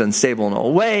is unstable in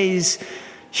all ways.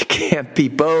 You can't be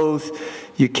both.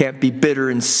 You can't be bitter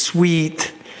and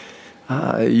sweet.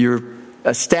 You're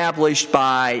established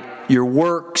by your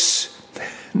works.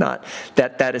 Not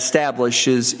that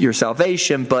establishes your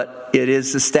salvation, but it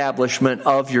is establishment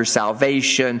of your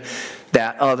salvation,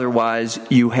 that otherwise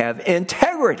you have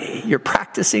integrity. You're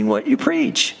practicing what you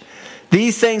preach.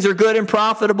 These things are good and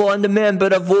profitable unto men,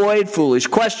 but avoid foolish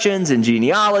questions and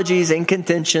genealogies and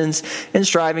contentions and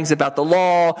strivings about the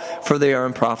law, for they are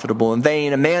unprofitable and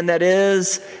vain. A man that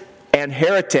is an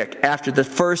heretic after the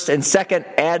first and second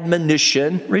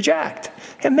admonition reject.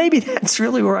 And maybe that's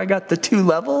really where I got the two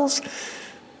levels.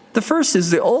 The first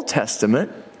is the Old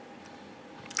Testament.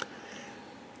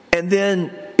 And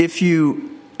then if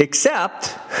you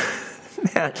accept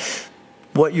that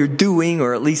what you're doing,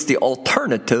 or at least the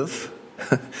alternative,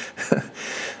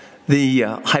 the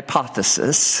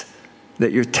hypothesis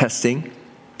that you're testing,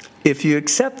 if you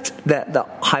accept that the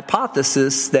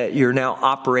hypothesis that you're now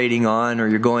operating on, or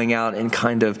you're going out and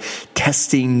kind of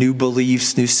testing new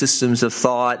beliefs, new systems of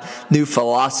thought, new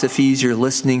philosophies, you're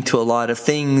listening to a lot of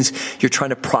things, you're trying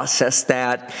to process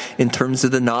that in terms of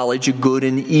the knowledge of good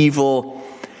and evil,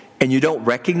 and you don't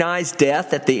recognize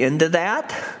death at the end of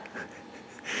that,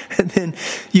 and then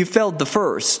you failed the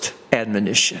first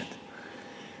admonition.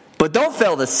 But don't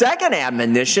fail the second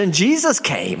admonition. Jesus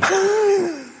came.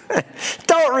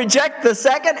 Don't reject the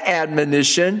second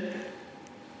admonition.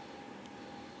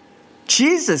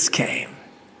 Jesus came.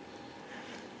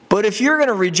 But if you're going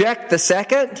to reject the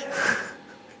second,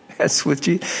 that's with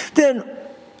Jesus, then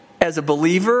as a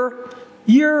believer,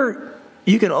 you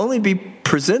can only be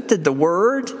presented the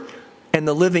Word and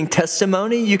the living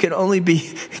testimony. You can only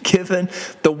be given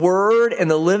the Word and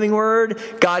the living Word.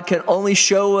 God can only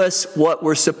show us what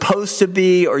we're supposed to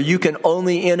be, or you can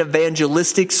only in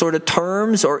evangelistic sort of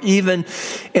terms, or even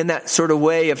in that sort of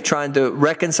way of trying to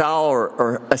reconcile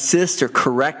or assist or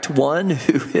correct one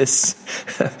who is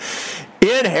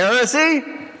in heresy.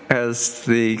 as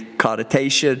the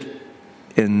connotation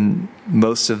in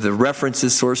most of the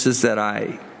references sources that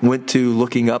I went to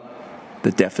looking up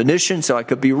the definition so I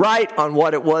could be right on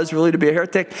what it was really to be a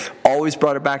heretic. Always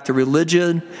brought it back to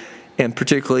religion, and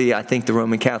particularly I think the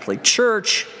Roman Catholic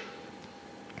Church.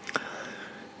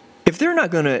 If they're not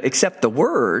going to accept the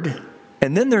word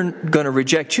and then they're going to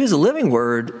reject you as a living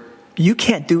word, you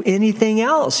can't do anything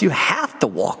else. You have to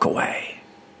walk away.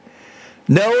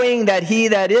 Knowing that he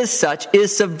that is such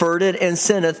is subverted and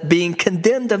sinneth, being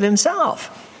condemned of himself.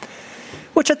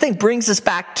 Which I think brings us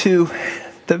back to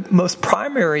the most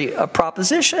primary of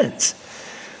propositions.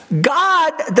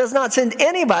 God does not send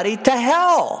anybody to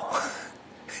hell,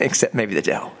 except maybe the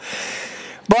devil.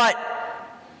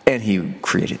 And he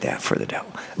created that for the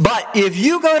devil. But if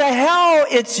you go to hell,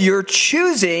 it's your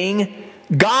choosing.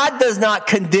 God does not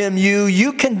condemn you.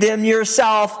 You condemn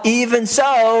yourself. Even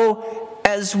so,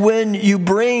 as when you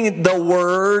bring the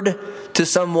word to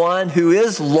someone who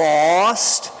is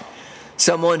lost,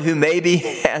 someone who maybe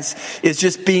is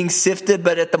just being sifted,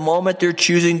 but at the moment they're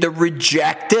choosing to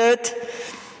reject it.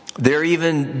 They're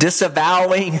even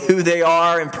disavowing who they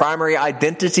are in primary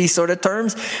identity sort of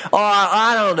terms. Oh,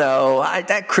 I don't know.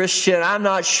 That Christian, I'm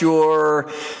not sure.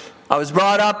 I was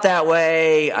brought up that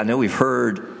way. I know we've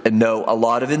heard and know a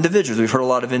lot of individuals. We've heard a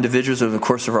lot of individuals over the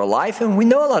course of our life, and we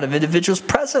know a lot of individuals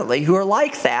presently who are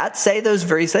like that, say those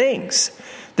very things.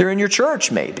 They're in your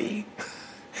church maybe.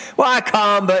 Well, I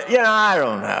come, but, I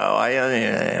don't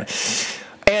know.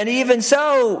 And even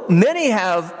so, many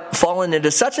have fallen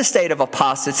into such a state of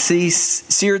apostasy,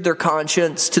 seared their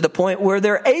conscience to the point where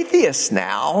they're atheists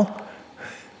now.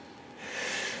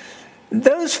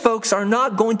 Those folks are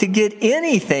not going to get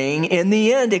anything in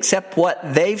the end except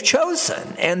what they've chosen.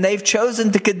 And they've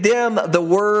chosen to condemn the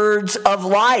words of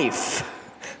life,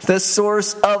 the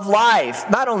source of life.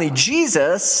 Not only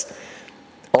Jesus,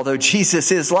 although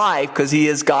Jesus is life because he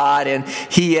is God and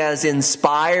he has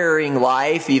inspiring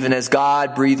life, even as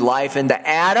God breathed life into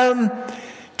Adam,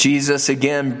 Jesus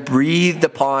again breathed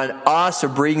upon us, or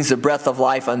brings the breath of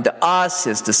life unto us,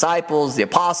 his disciples, the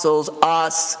apostles,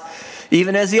 us,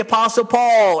 even as the apostle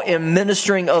Paul in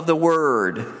ministering of the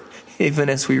word, even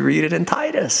as we read it in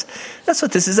Titus. That's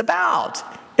what this is about.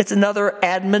 It's another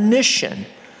admonition.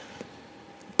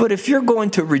 But if you're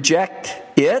going to reject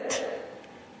it,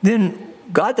 then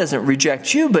God doesn't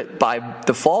reject you, but by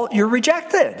default, you're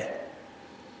rejected.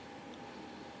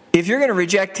 If you're going to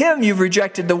reject him, you've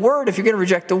rejected the word. If you're going to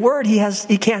reject the word, he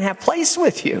can't have place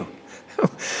with you.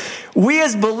 We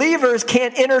as believers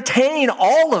can't entertain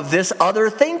all of this other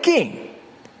thinking.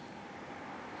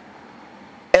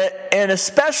 And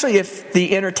especially if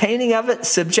the entertaining of it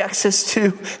subjects us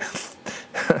to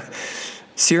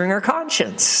searing our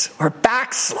conscience, or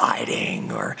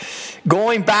backsliding, or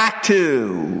going back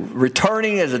to,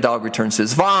 returning as a dog returns to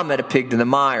his vomit, a pig to the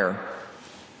mire.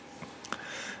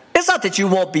 It's not that you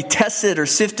won't be tested or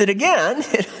sifted again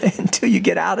until you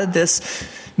get out of this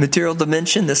material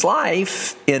dimension, this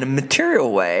life, in a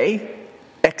material way,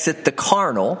 exit the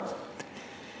carnal,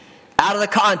 out of the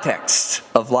context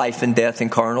of life and death in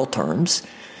carnal terms.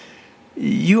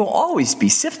 You'll always be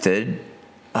sifted.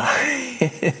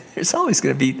 There's always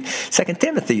going to be, 2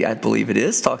 Timothy, I believe it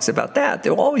is, talks about that.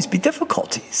 There will always be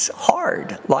difficulties.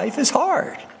 Hard. Life is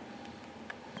hard.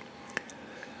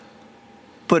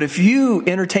 But if you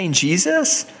entertain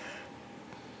Jesus,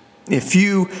 if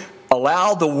you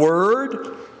allow the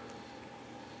word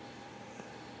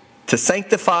to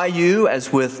sanctify you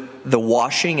as with the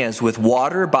washing, as with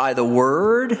water by the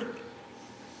word,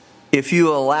 if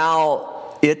you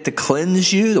allow it to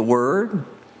cleanse you, the word,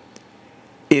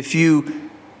 if you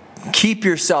keep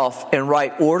yourself in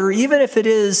right order, even if it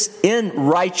is in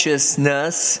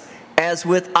righteousness, as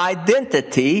with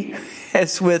identity,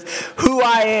 as with who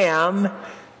I am,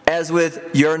 as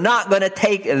with you're not going to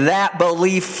take that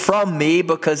belief from me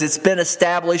because it's been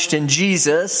established in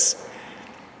Jesus.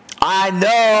 I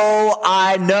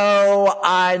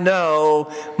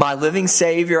know my living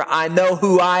Savior. I know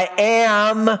who I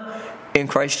am in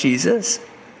Christ Jesus.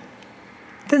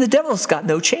 Then the devil's got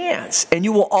no chance. And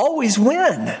you will always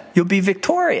win. You'll be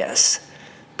victorious.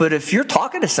 But if you're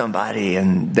talking to somebody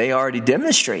and they already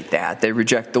demonstrate that, they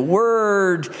reject the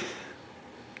word,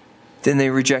 then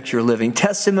they reject your living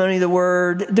testimony of the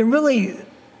word, then really,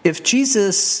 if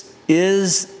Jesus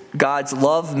is God's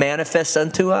love manifest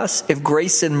unto us, if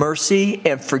grace and mercy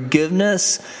and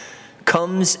forgiveness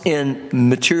comes in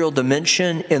material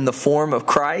dimension in the form of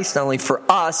Christ, not only for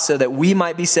us so that we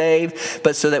might be saved,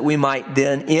 but so that we might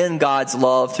then in God's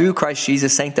love through Christ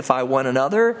Jesus sanctify one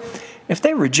another. If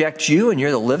they reject you and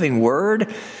you're the living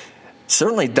word,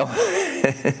 certainly don't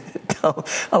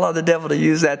Don't allow the devil to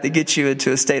use that to get you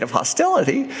into a state of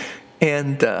hostility.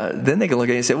 And then they can look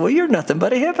at you and say, well, you're nothing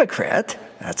but a hypocrite.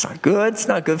 That's not good. It's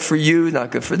not good for you,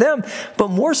 not good for them. But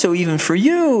more so even for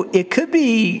you, it could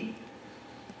be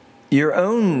your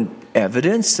own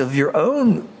evidence of your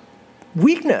own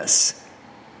weakness.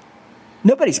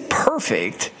 Nobody's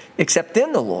perfect except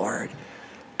in the Lord.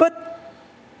 But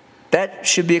that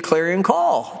should be a clarion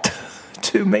call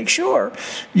to make sure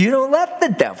you don't let the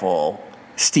devil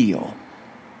steal.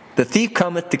 The thief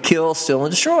cometh to kill, steal,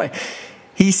 and destroy.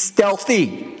 He's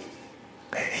stealthy.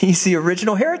 He's the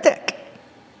original heretic.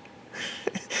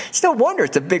 It's no wonder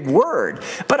it's a big word.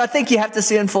 But I think you have to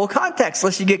see it in full context,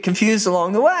 lest you get confused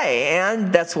along the way.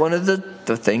 And that's one of the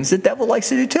things the devil likes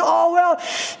to do too. Oh, well,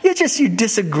 you're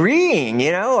disagreeing,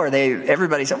 or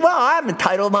everybody says, well, I'm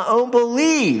entitled to my own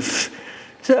belief.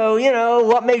 So,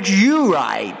 what makes you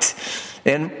right?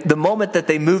 And the moment that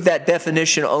they move that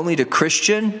definition only to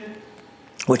Christian,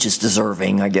 which is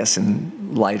deserving, I guess,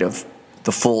 in light of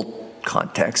the full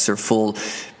context or full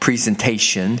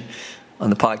presentation on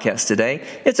the podcast today,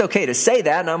 it's okay to say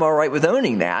that, and I'm all right with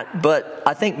owning that. But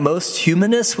I think most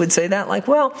humanists would say that like,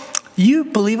 well, you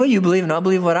believe what you believe, and I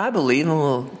believe what I believe, and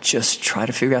we'll just try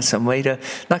to figure out some way to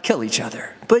not kill each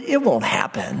other. But it won't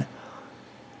happen.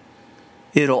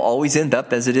 It'll always end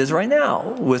up as it is right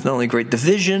now, with not only great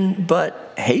division,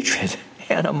 but hatred,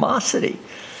 animosity,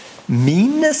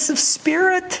 meanness of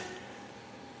spirit,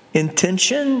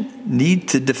 intention, need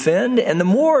to defend. And the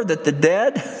more that the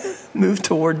dead move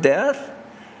toward death,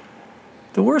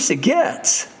 the worse it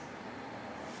gets.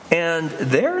 And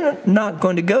they're not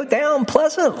going to go down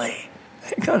pleasantly.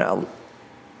 They're going to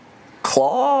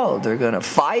claw, they're going to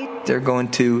fight, they're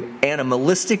going to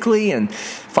animalistically and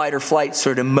fight or flight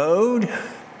sort of mode.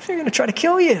 They're going to try to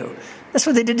kill you. That's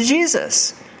what they did to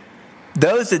Jesus.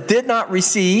 Those that did not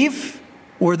receive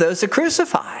were those that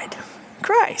crucified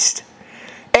Christ.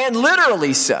 And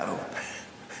literally so.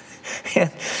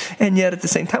 And yet at the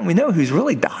same time, we know who's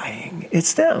really dying.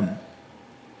 It's them.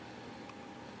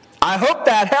 I hope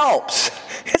that helps.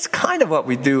 It's kind of what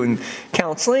we do in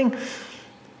counseling.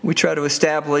 We try to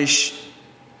establish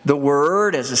the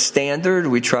Word as a standard.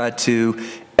 We try to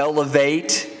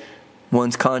elevate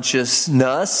one's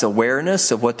consciousness,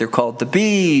 awareness of what they're called to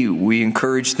be. We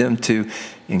encourage them to,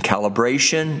 in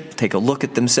calibration, take a look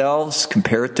at themselves,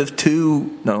 comparative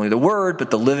to not only the Word,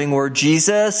 but the living Word,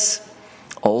 Jesus,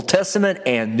 Old Testament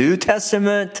and New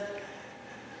Testament.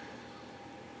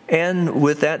 And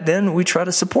with that, then, we try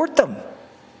to support them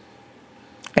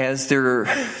as they're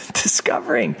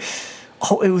discovering,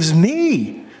 oh, it was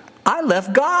me. I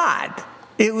left God.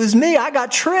 It was me. I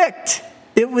got tricked.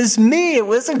 It was me. It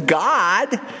wasn't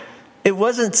God. It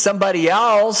wasn't somebody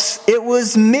else. It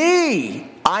was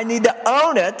me. I need to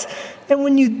own it. And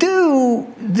when you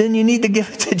do, then you need to give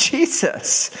it to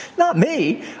Jesus, not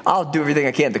me. I'll do everything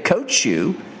I can to coach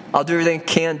you. I'll do everything I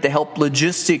can to help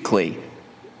logistically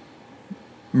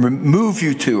move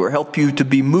you to or help you to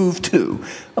be moved to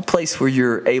a place where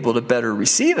you're able to better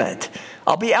receive it.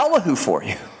 I'll be Elihu for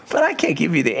you, but I can't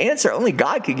give you the answer. Only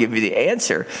God can give you the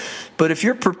answer. But if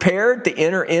you're prepared to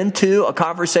enter into a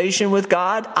conversation with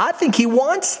God, I think He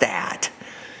wants that.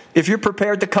 If you're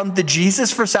prepared to come to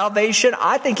Jesus for salvation,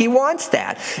 I think He wants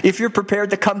that. If you're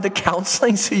prepared to come to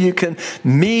counseling so you can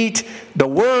meet the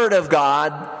Word of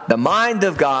God, the mind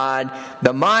of God,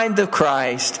 the mind of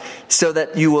Christ, so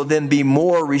that you will then be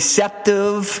more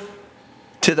receptive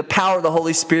to the power of the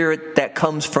Holy Spirit that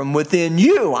comes from within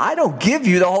you. I don't give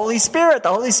you the Holy Spirit.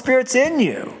 The Holy Spirit's in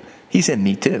you. He's in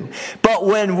me too. But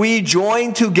when we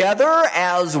join together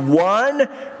as one,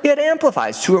 it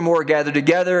amplifies. 2 or more gathered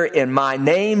together in my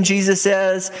name, Jesus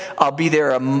says, I'll be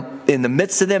there in the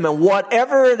midst of them. And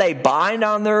whatever they bind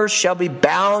on earth shall be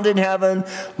bound in heaven.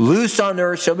 Loose on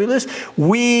earth shall be loose.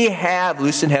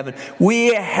 Loose in heaven.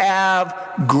 We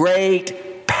have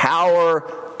great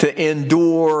power to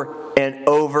endure and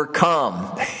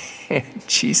overcome. And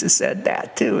Jesus said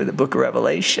that too in the book of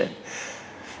Revelation.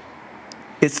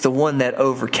 It's the one that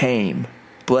overcame.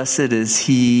 Blessed is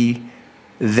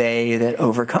they that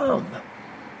overcome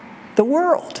the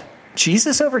world.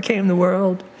 Jesus overcame the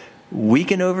world. We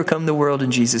can overcome the world in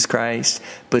Jesus Christ.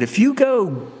 But if you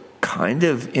go kind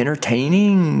of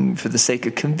entertaining for the sake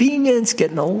of convenience,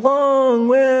 getting along,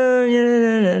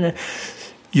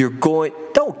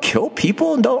 don't kill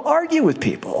people and don't argue with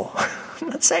people. I'm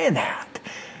not saying that.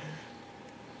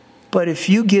 But if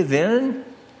you give in,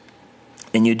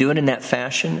 and you do it in that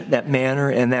fashion, that manner,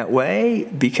 and that way,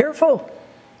 be careful.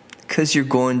 Because you're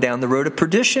going down the road of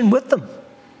perdition with them.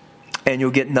 And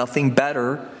you'll get nothing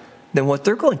better than what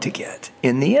they're going to get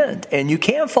in the end. And you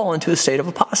can fall into a state of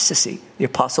apostasy. The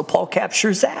Apostle Paul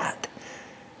captures that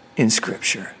in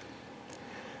Scripture.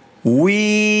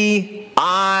 I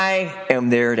am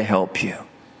there to help you.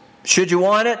 Should you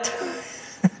want it?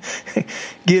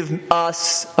 Give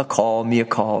us a call, me a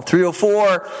call.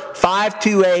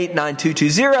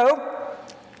 304-528-9220.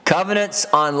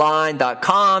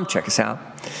 Covenantsonline.com. Check us out.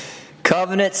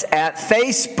 Covenants at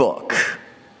Facebook.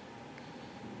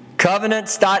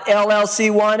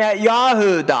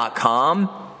 Covenants.llc1@yahoo.com.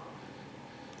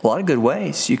 A lot of good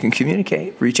ways you can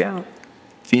communicate. Reach out.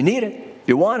 If you need it, if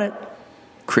you want it,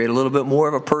 create a little bit more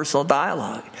of a personal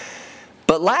dialogue.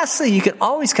 But lastly, you can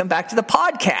always come back to the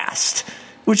podcast,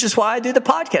 which is why I do the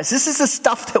podcast. This is the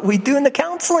stuff that we do in the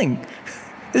counseling.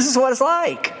 This is what it's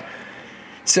like.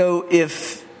 So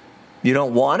if you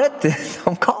don't want it, then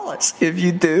don't call us. If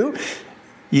you do,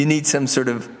 you need some sort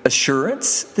of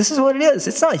assurance. This is what it is.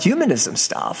 It's not humanism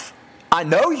stuff. I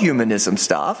know humanism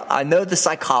stuff. I know the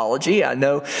psychology. I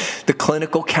know the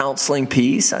clinical counseling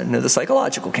piece. I know the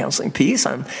psychological counseling piece.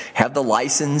 I have the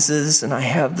licenses and I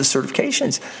have the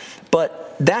certifications.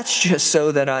 But that's just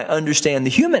so that I understand the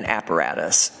human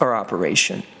apparatus or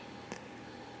operation.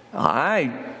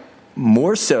 I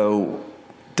more so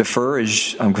defer,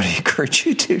 as I'm going to encourage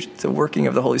you to, the working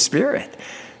of the Holy Spirit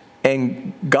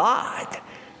and God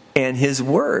and His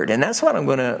Word. And that's what I'm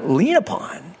going to lean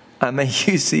upon. I may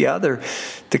use the other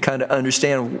to kind of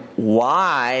understand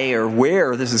why or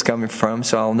where this is coming from,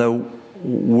 so I'll know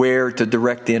where to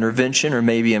direct the intervention or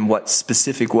maybe in what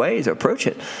specific way to approach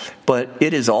it. But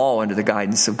it is all under the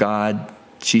guidance of God,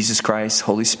 Jesus Christ,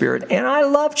 Holy Spirit. And I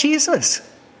love Jesus.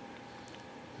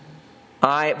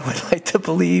 I would like to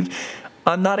believe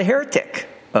I'm not a heretic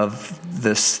of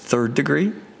this third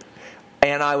degree.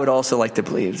 And I would also like to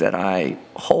believe that I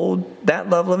hold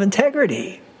that level of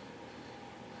integrity.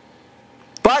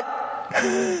 But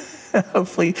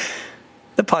hopefully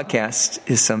the podcast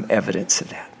is some evidence of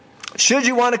that. Should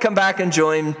you want to come back and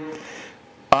join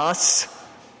us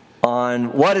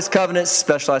on What is Covenant,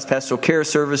 Specialized Pastoral Care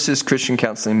Services, Christian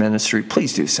Counseling Ministry,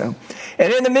 please do so.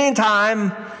 And in the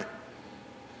meantime,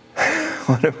 I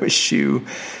want to wish you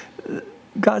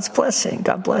God's blessing.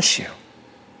 God bless you.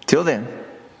 Till then.